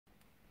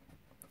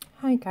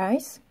Hi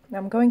guys,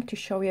 I'm going to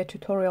show you a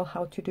tutorial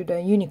how to do the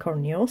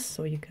unicorn nails.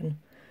 So you can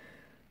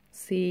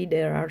see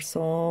there are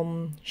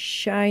some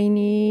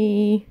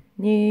shiny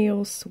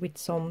nails with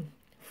some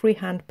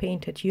freehand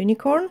painted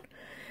unicorn,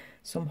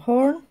 some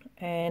horn,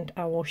 and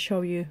I will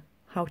show you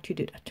how to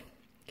do that.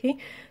 Okay,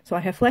 so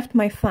I have left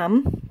my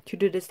thumb to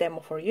do this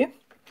demo for you.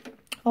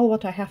 All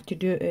what I have to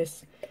do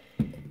is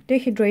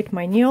dehydrate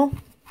my nail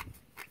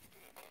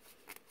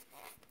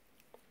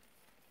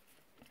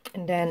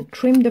and then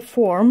trim the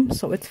form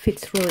so it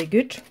fits really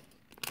good. So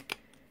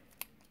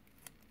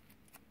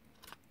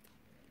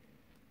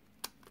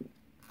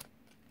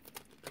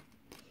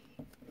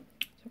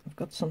I've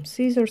got some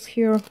scissors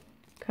here,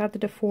 cut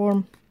the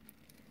form.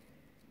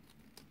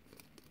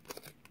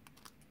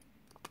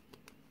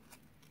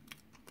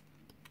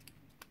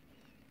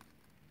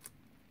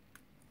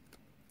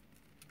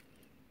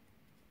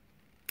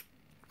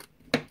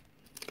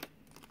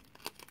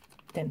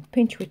 Then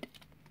pinch it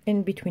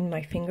in between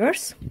my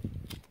fingers.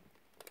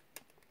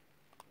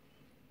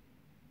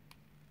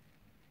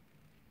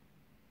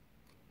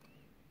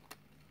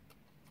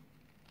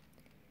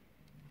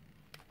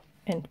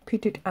 And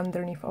put it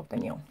underneath of the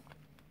nail.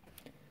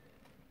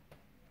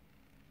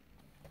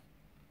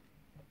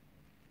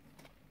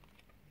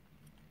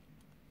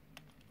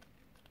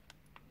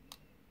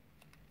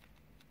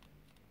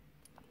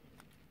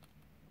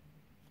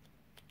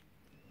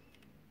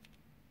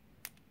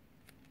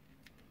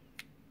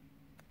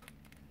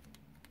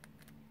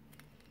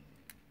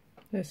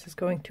 This is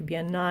going to be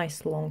a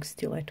nice long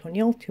stiletto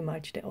nail to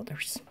match the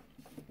others.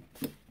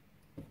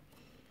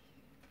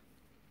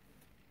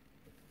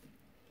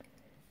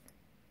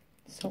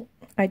 So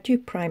I do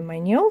prime my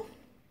nail,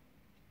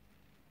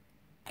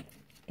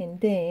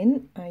 and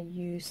then I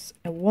use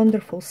a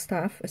wonderful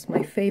stuff as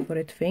my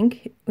favorite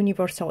thing,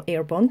 Universal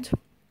Air Bond.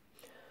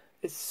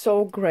 It's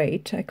so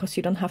great because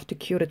you don't have to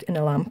cure it in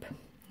a lamp,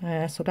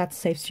 so that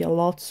saves you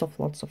lots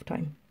of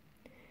time.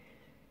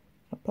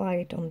 Apply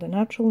it on the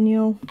natural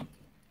nail,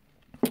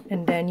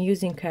 and then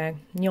using a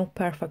Nail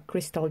Perfect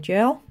crystal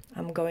gel,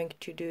 I'm going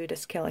to do the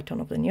skeleton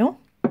of the nail.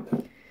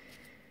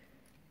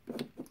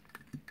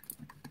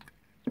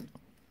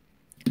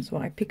 So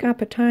I pick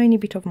up a tiny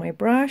bit of my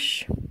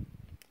brush,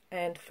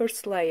 and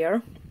first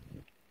layer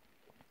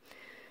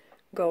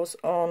goes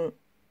on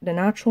the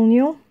natural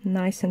nail,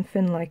 nice and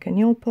thin like a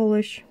nail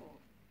polish.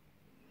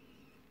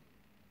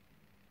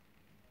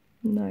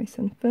 Nice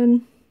and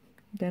thin.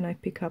 Then I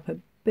pick up a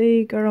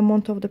bigger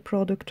amount of the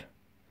product.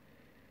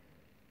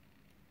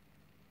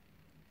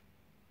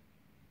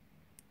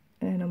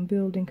 And I'm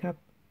building up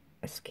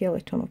a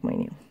skeleton of my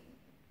nail.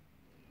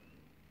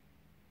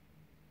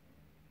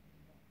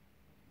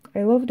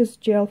 I love this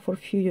gel for a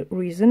few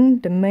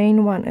reasons. The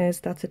main one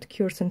is that it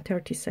cures in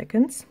 30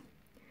 seconds.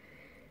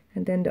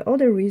 And then the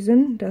other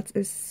reason that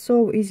is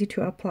so easy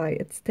to apply.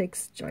 It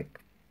takes like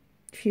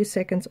a few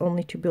seconds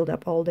only to build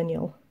up all the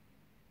nail.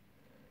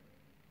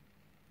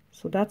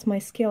 So that's my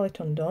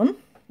skeleton done.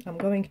 I'm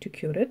going to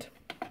cure it.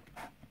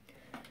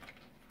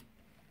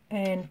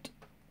 And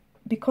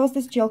because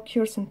this gel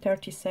cures in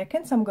 30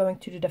 seconds, I'm going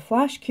to do the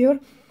flash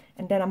cure,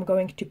 and then I'm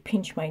going to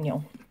pinch my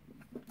nail.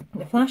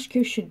 The flash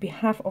cure should be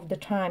half of the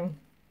time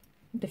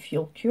the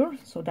fuel cure,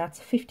 so that's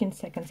 15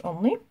 seconds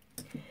only.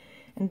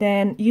 And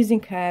then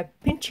using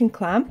pinching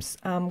clamps,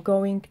 I'm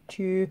going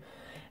to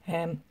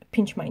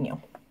pinch my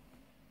nail.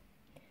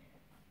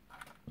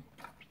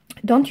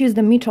 Don't use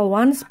the metal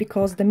ones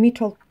because the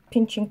metal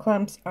pinching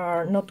clamps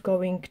are not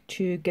going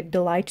to get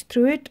the light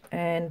through it,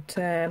 and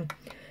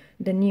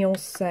the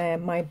nails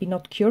might be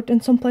not cured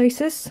in some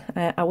places.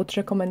 I would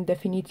recommend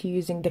definitely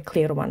using the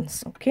clear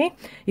ones. Okay,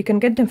 you can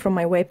get them from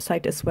my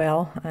website as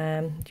well.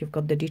 You've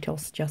got the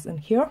details just in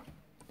here.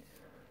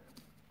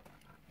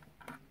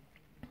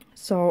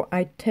 So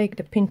I take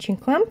the pinching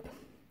clamp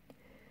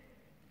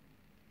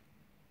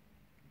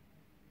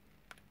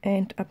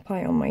and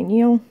apply on my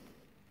nail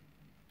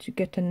to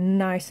get a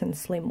nice and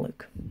slim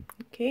look.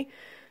 Okay,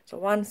 so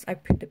once I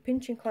put the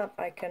pinching clamp,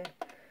 I can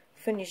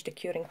finish the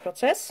curing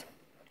process.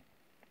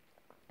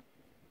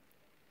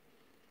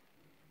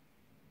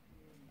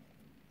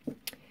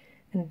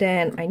 And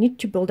then I need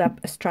to build up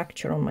a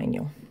structure on my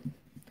nail.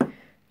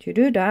 To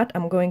do that,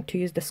 I'm going to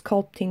use the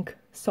Sculpting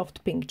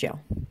Soft Pink Gel.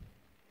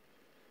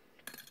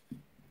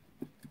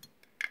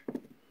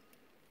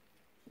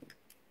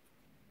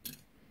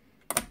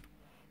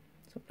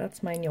 So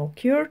that's my nail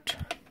cured.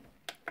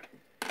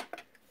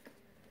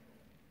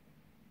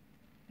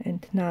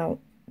 And now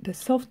the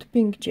soft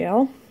pink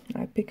gel,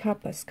 I pick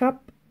up a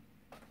scalp,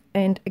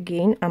 and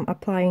again I'm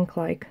applying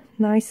like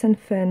nice and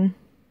thin.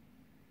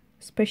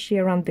 Especially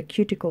around the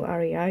cuticle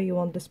area, you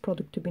want this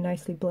product to be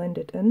nicely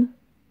blended in.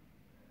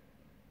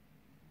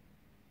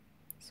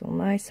 So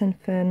nice and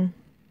thin,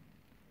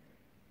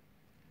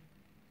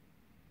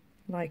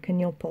 like a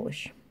nail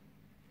polish.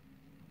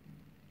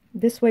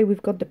 This way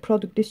we've got the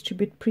product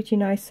distributed pretty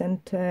nice and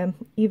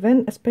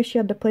even, especially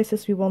at the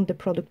places we want the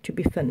product to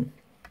be thin.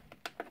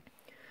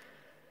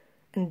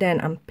 And then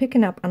I'm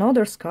picking up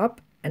another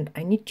scalp, and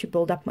I need to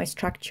build up my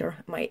structure,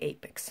 my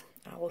apex.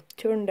 I will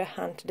turn the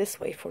hand this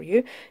way for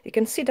you. You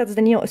can see that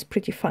the nail is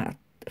pretty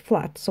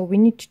flat, so we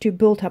need to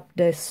build up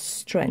the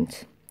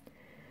strength.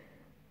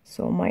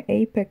 So my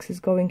apex is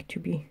going to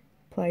be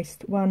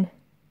placed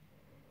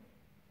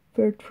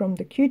 1/3 from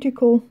the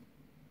cuticle,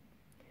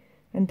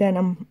 and then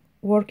I'm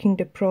working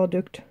the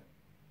product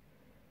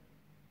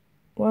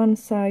one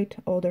side,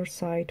 other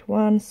side,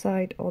 one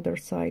side, other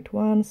side,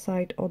 one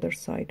side, other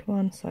side,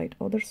 one side,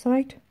 other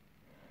side,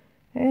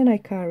 and I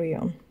carry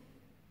on.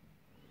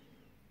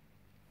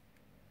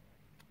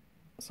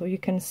 So you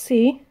can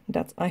see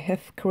that I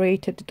have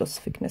created those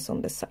thickness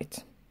on the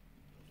sides.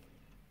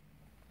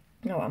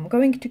 Now I'm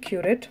going to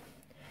cure it,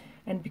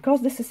 and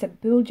because this is a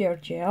builder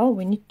gel,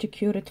 we need to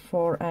cure it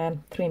for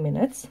 3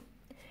 minutes.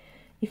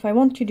 If I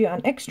want to do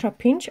an extra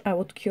pinch, I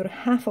would cure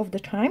half of the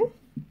time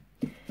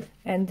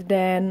and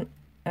then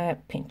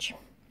pinch.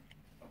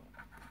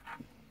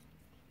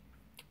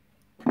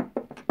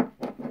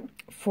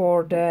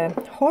 For the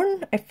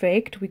horn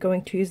effect, we're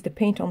going to use the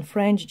paint on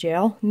French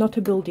gel, not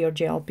a builder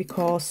gel,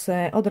 because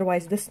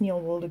otherwise this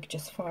nail will look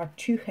just far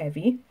too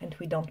heavy, and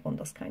we don't want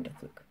this kind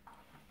of look.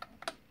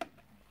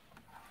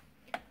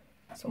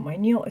 So my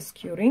nail is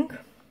curing.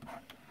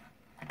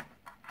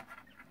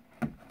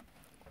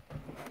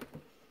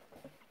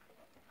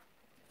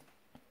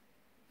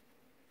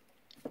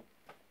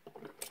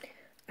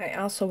 I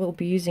also will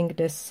be using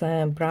this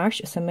brush.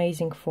 It's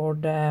amazing for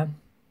the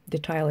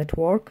detailed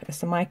work.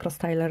 It's a micro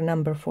styler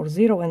number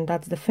 40, and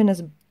that's the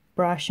thinnest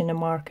brush in the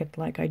market.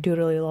 Like, I do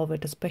really love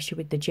it, especially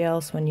with the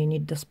gels when you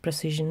need this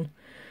precision.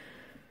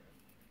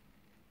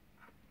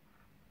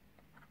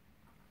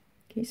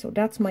 Okay, so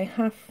that's my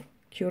half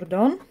cured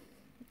on,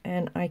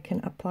 and I can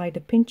apply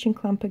the pinching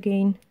clamp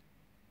again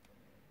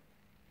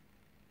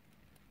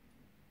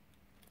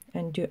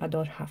and do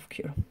another half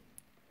cure.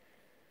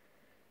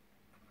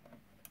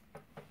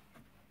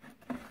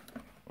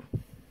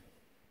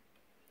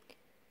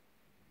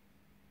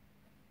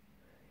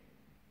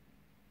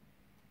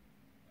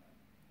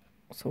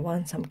 So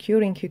once I'm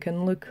curing, you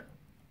can look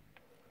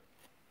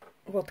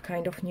what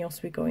kind of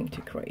nails we're going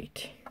to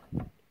create.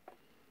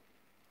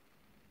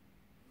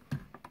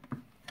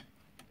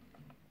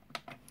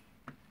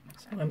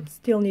 So I'm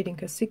still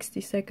needing a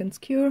 60 seconds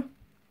cure.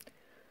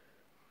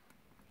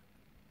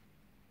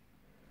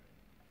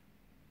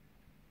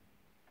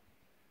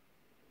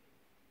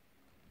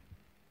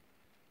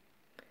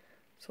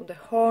 So the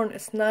horn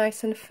is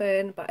nice and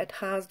thin, but it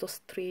has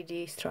those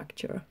 3D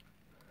structure.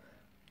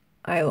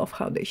 I love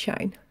how they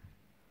shine.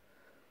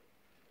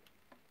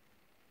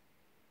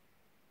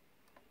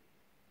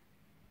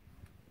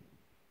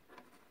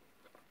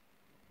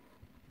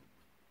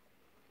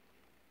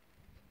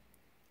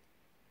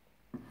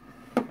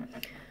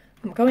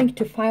 I'm going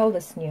to file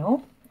this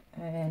nail,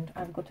 and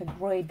I've got a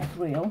great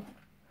drill.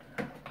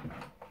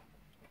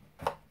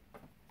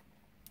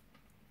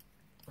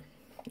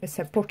 It's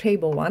a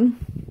portable one,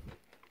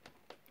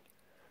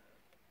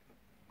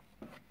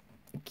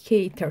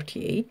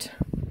 K38,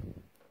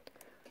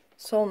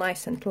 so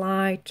nice and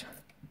light,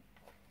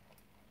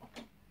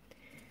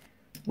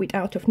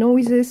 without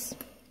noises,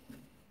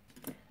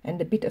 and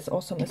the bit is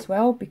awesome as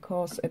well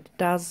because it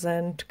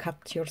doesn't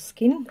cut your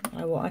skin.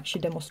 I will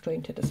actually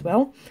demonstrate it as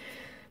well.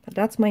 But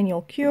that's my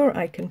nail cure.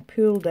 I can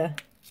pull the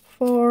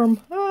form.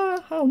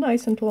 Ah, how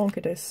nice and long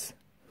it is.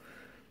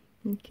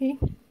 Okay.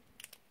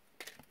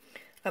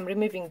 I'm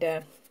removing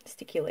the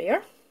sticky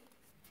layer.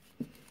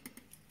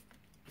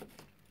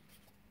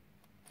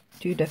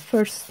 Do the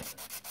first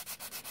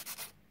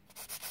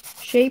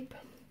shape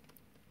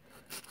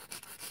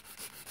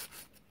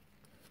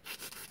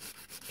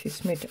to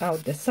smooth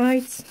out the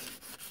sides.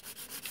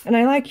 And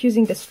I like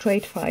using the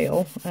straight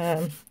file,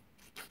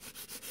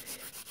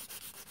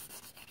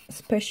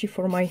 especially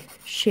for my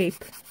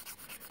shape.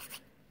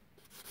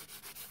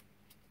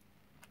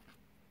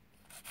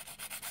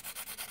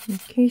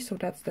 Okay, so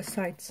that's the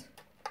sides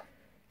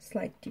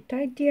slightly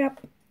tidy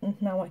up,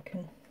 and now I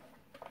can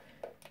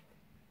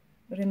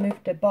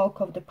remove the bulk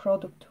of the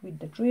product with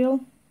the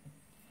drill.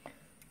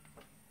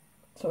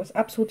 So it's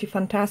absolutely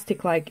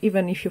fantastic, like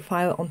even if you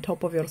file on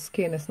top of your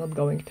skin, it's not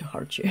going to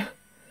hurt you.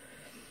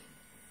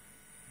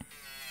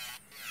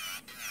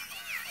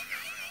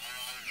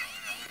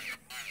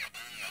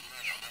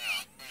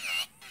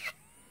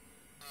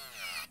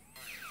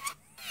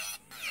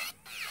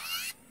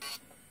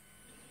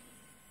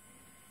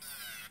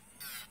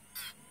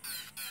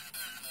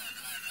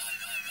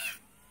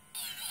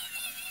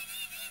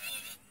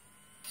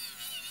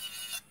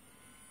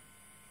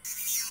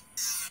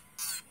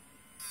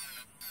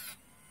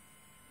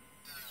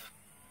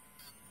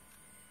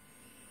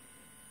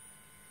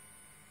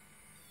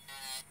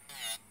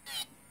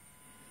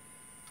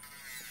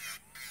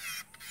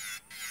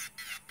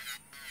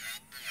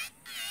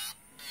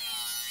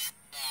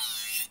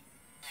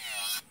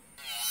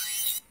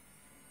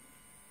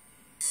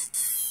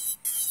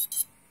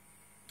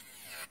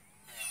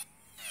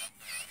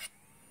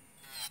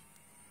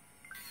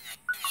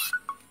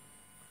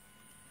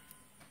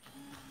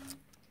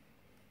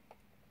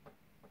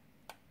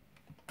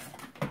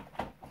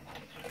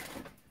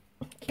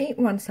 Okay,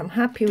 once I'm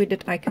happy with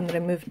it, I can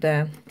remove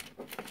the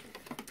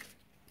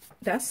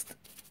dust.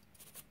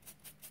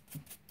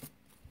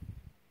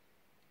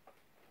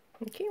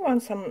 Okay,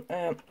 once I'm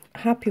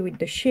happy with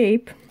the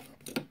shape,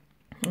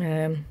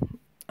 I'm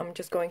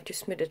just going to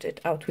smooth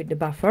it out with the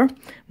buffer.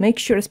 Make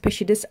sure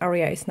especially this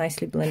area is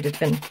nicely blended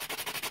in.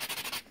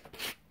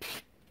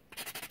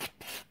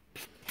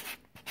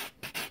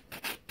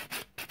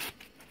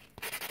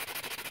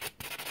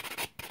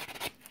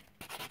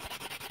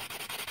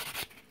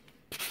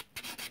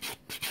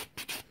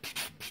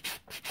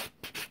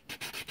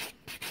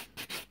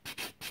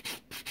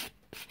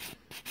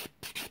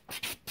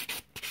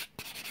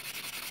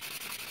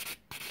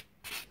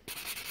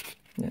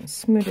 Then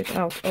smooth it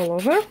out all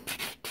over.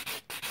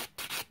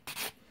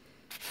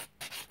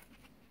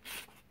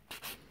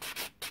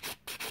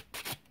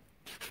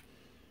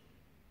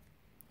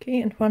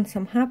 Okay, and once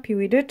I'm happy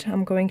with it,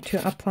 I'm going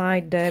to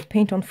apply the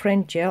paint on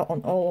French gel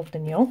on all of the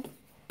nail.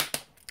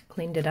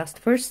 Clean the dust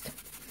first.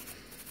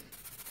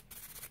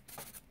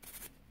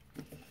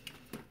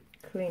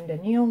 Clean the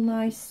nail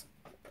nice.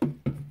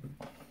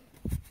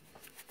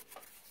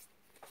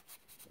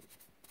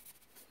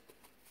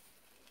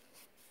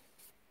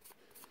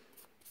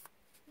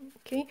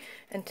 Okay,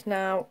 and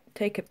now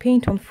take a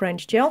paint on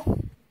French gel,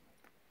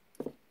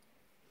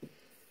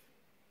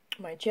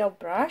 my gel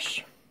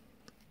brush,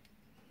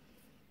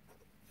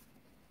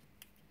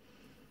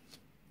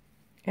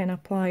 and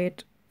apply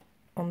it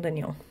on the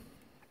nail.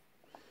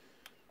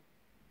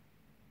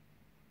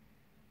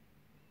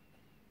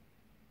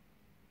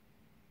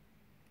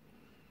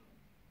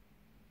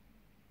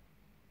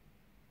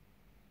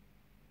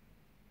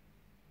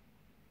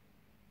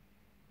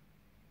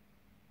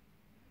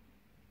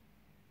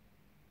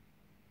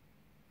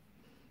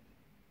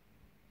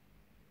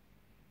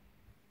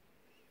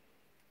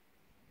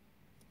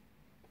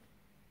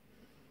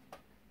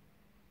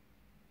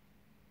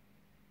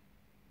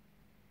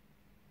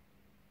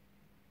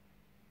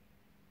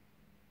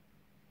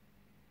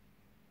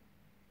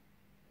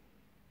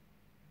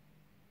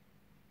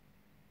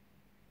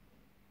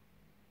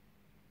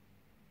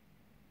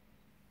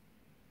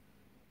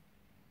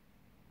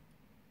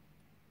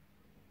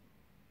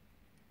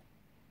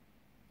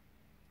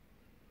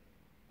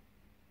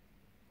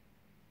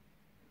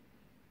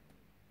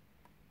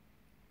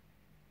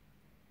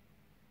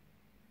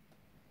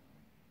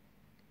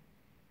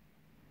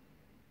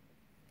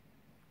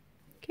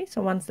 Okay,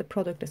 so once the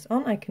product is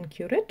on, I can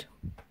cure it.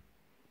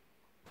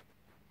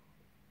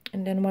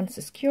 And then once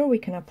it's cured, we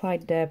can apply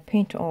the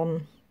paint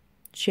on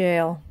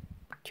gel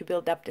to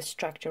build up the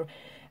structure.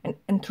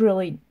 And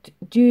really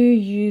do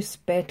use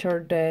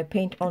better the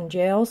paint on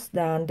gels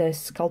than the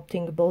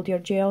sculpting builder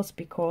gels,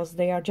 because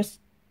they are just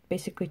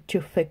basically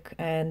too thick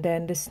and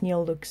then the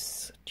nail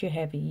looks too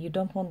heavy. You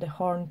don't want the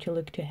horn to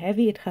look too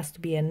heavy. It has to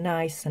be a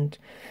nice and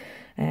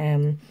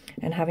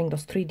having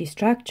those 3D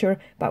structure,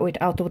 but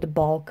without of the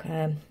bulk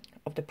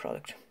of the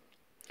product.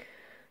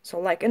 So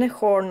like in a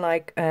horn,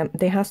 like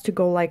they has to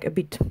go like a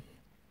bit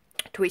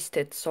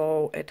twisted,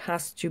 so it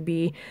has to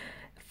be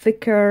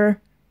thicker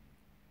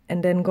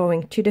and then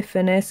going to the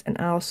finish and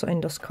also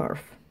in those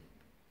curve.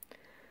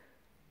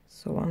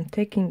 So I'm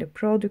taking the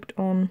product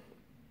on,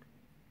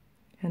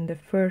 and the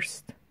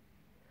first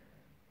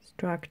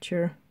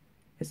structure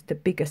is the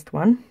biggest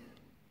one.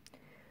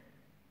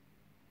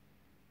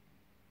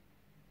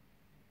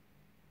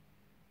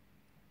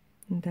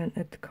 And then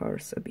it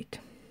curves a bit.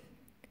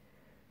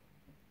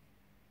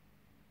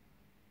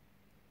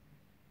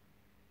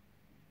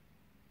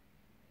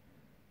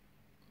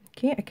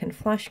 Okay, I can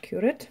flash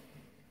cure it.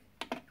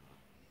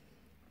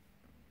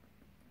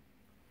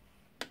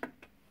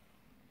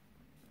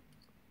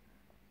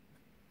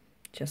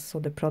 Just so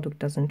the product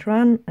doesn't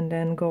run, and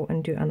then go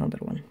and do another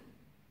one.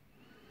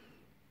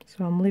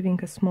 So I'm leaving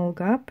a small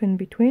gap in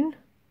between.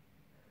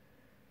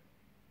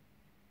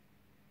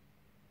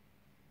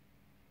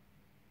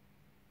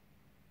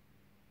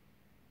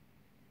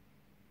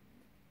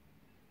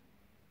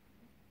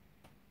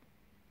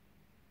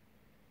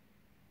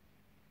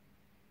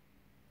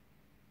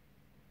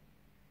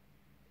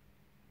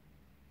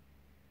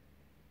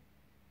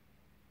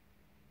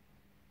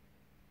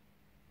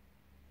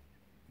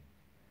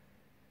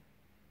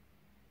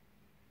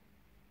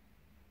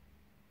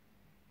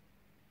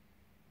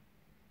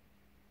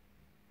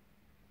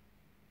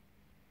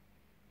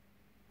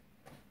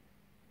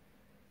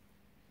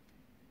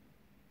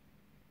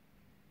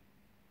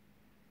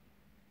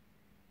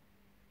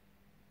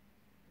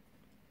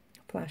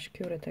 Flash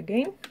cure it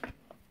again.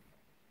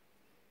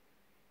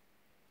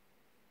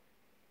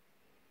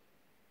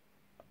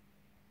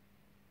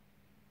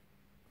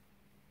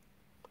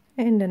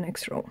 And the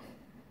next row.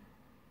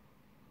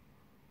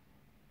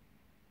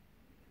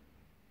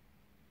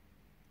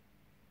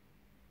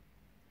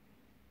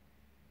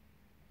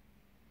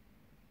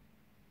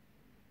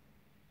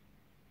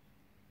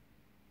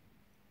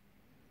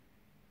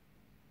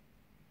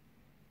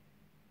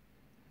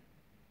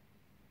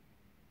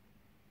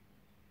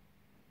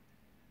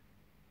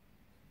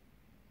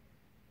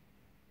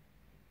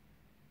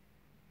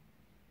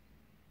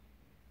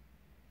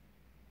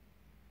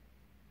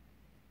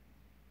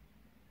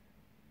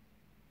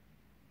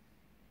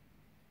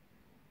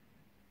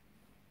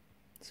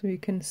 So you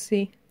can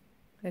see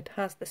it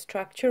has the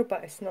structure,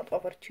 but it's not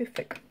over too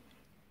thick.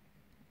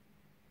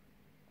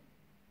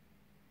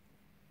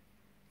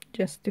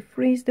 Just to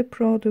freeze the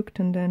product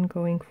and then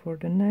going for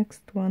the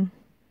next one.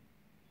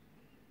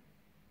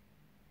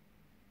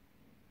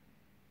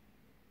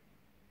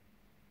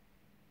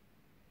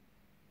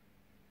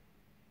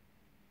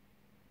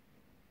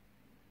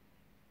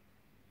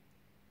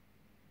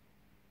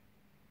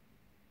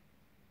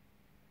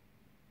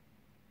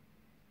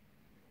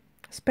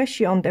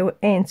 Especially on the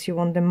ends, you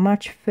want them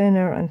much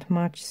thinner and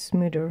much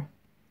smoother.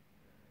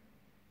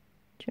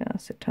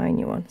 Just the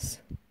tiny ones.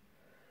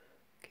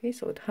 Okay,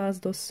 so it has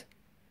those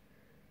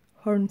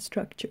horn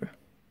structure.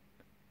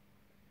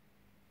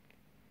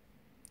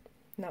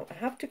 Now I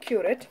have to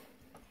cure it.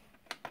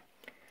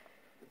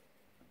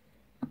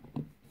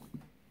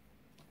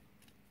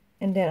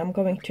 And then I'm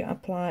going to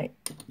apply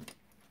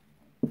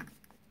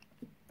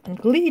a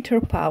glitter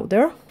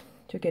powder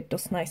to get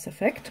those nice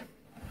effect.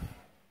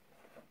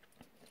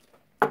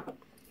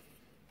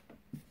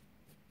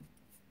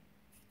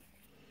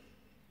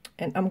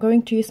 And I'm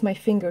going to use my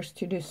fingers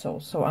to do so.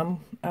 So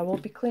I will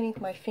be cleaning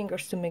my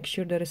fingers to make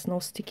sure there is no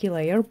sticky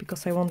layer,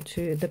 because I want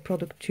the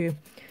product to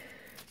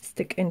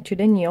stick into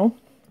the nail,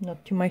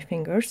 not to my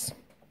fingers.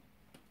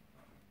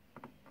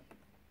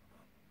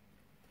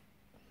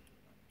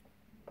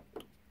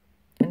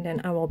 And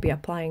then I will be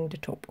applying the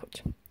top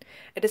coat.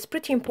 It is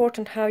pretty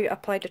important how you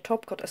apply the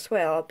top coat as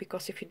well,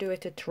 because if you do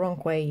it the wrong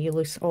way, you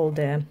lose all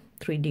the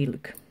 3D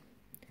look.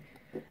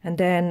 And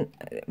then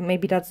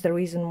maybe that's the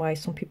reason why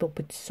some people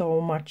put so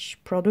much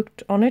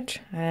product on it.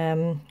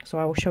 So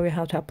I will show you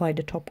how to apply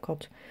the top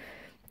coat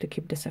to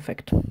keep this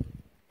effect.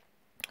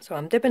 So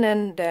I'm dipping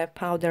in the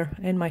powder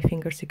in my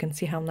fingers. You can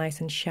see how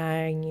nice and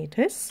shiny it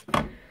is.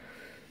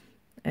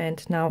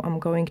 And now I'm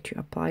going to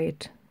apply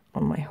it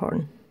on my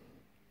horn.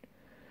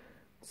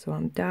 So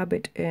I'm dab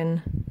it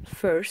in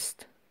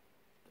first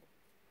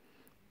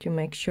to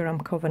make sure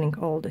I'm covering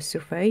all the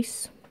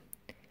surface.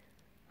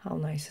 How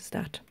nice is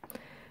that?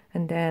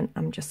 And then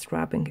I'm just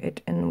rubbing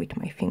it in with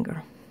my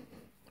finger,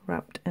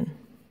 rubbed in.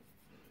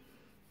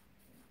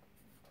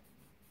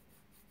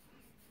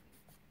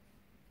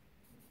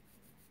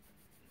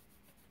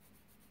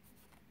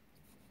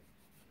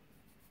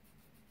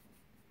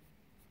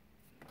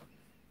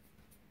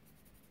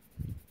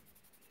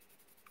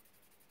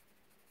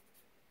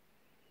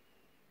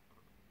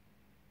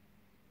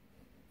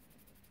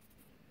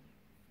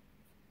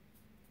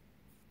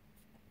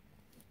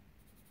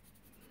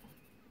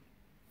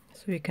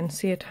 So you can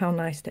see it, how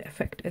nice the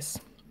effect is.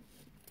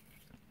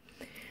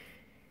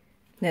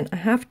 Then I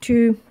have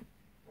to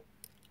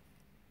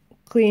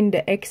clean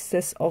the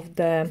excess of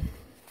the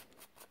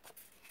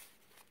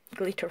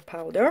glitter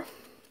powder.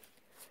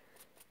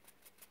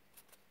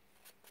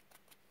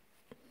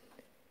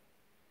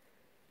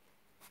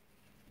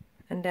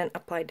 And then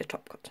apply the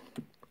top coat.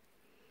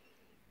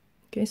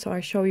 Okay, so I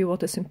show you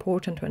what is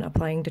important when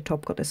applying the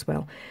top coat as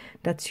well.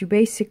 That you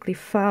basically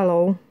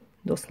follow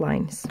those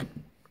lines.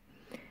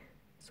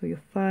 So you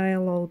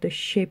follow the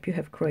shape you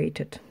have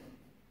created.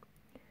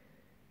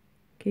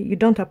 Okay, you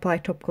don't apply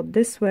top coat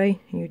this way,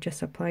 you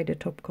just apply the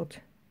top coat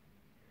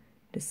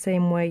the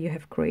same way you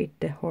have created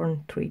the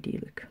horn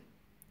 3D look.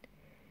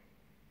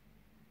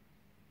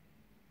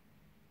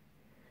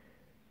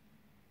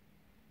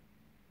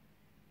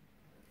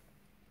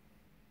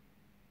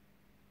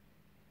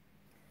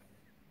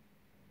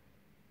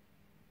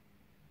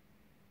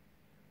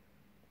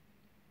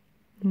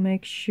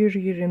 Make sure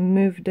you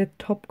remove the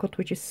top coat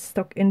which is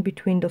stuck in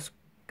between those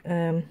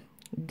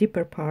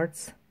deeper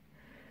parts,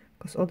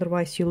 because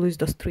otherwise you lose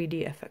this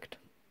 3D effect.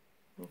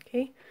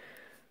 Okay,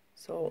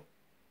 so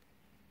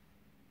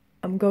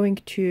I'm going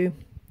to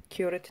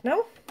cure it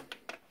now.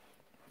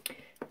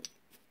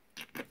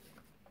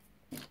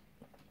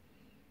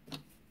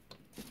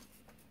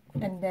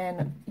 And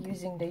then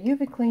using the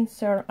UV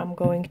cleanser, I'm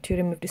going to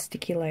remove the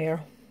sticky layer.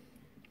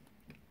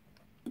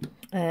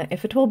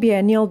 If it will be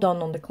a nail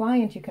done on the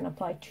client, you can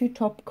apply two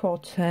top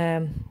coats,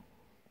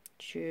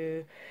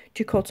 two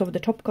coats of the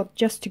top coat,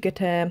 just to get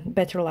a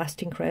better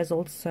lasting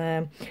results.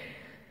 You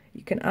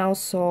can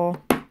also,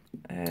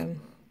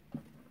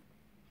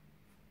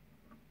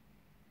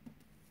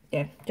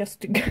 yeah,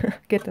 just to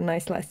get a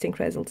nice lasting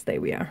results.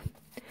 There we are.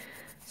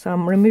 So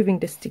I'm removing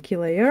the sticky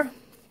layer.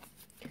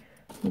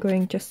 I'm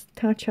going just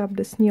touch up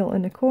this nail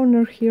in the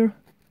corner here.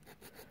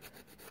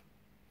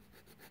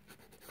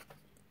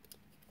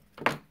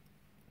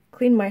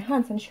 Clean my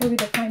hands and show you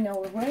the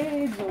final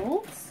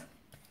results.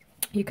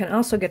 You can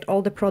also get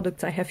all the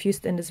products I have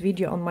used in this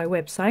video on my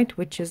website,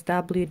 which is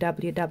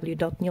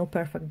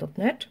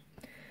www.nailperfect.net,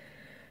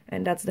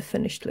 and that's the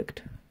finished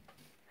look.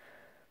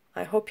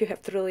 I hope you have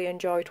really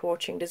enjoyed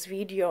watching this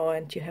video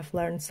and you have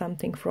learned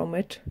something from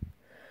it.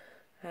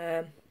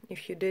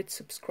 If you did,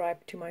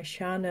 subscribe to my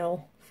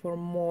channel for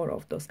more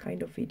of those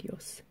kind of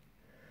videos.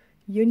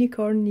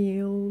 Unicorn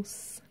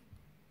nails.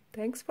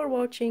 Thanks for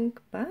watching.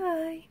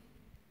 Bye.